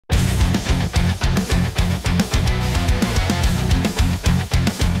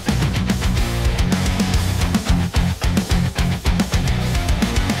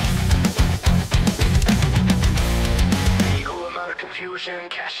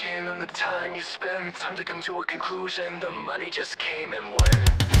in on the time you spend. Time to come to a conclusion. The money just came and went.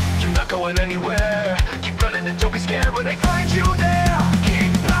 You're not going anywhere. Keep running and don't be scared when they find you there.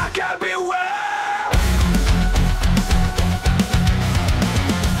 Keep back and beware.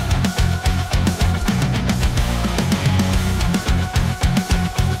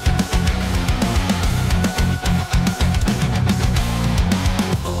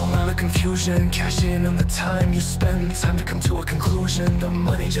 Confusion, cash in on the time you spend. Time to come to a conclusion. The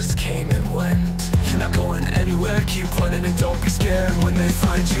money just came and went. You're not going anywhere. Keep running and don't be scared when they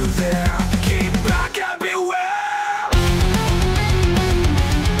find you there. Keep back and beware.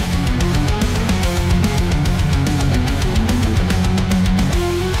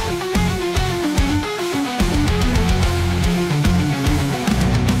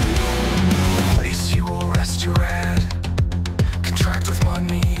 Place you will rest your head. Contract with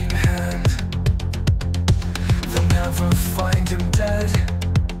money. Never find him dead.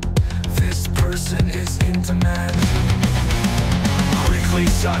 This person is in demand. Quickly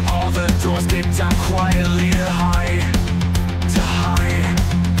shut all the doors. Get down quietly to hide.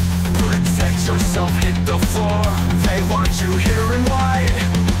 Protect yourself, hit the floor. They want you here and wide.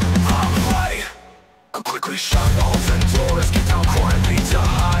 Alright. Quickly shut all the doors. Get down quietly to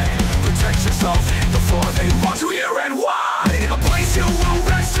hide. Protect yourself, hit the floor. They want you here and wide. A place you will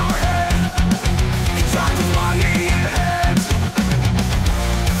rest your head. Contract with money.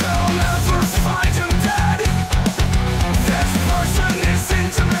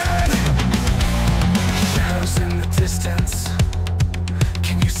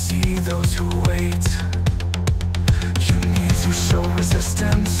 Those who wait, you need to show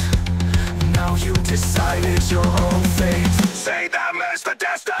resistance. Now you decided your own fate. Say them is the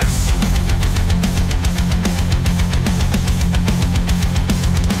distance.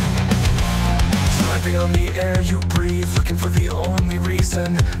 Driving on the air you breathe, looking for the only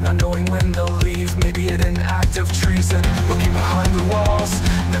reason. Not knowing when they'll leave, maybe it an act of treason. Looking behind the walls,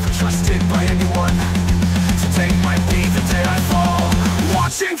 never trusted by anyone. Today might be the day I fall.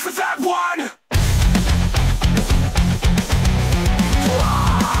 Watching for that one.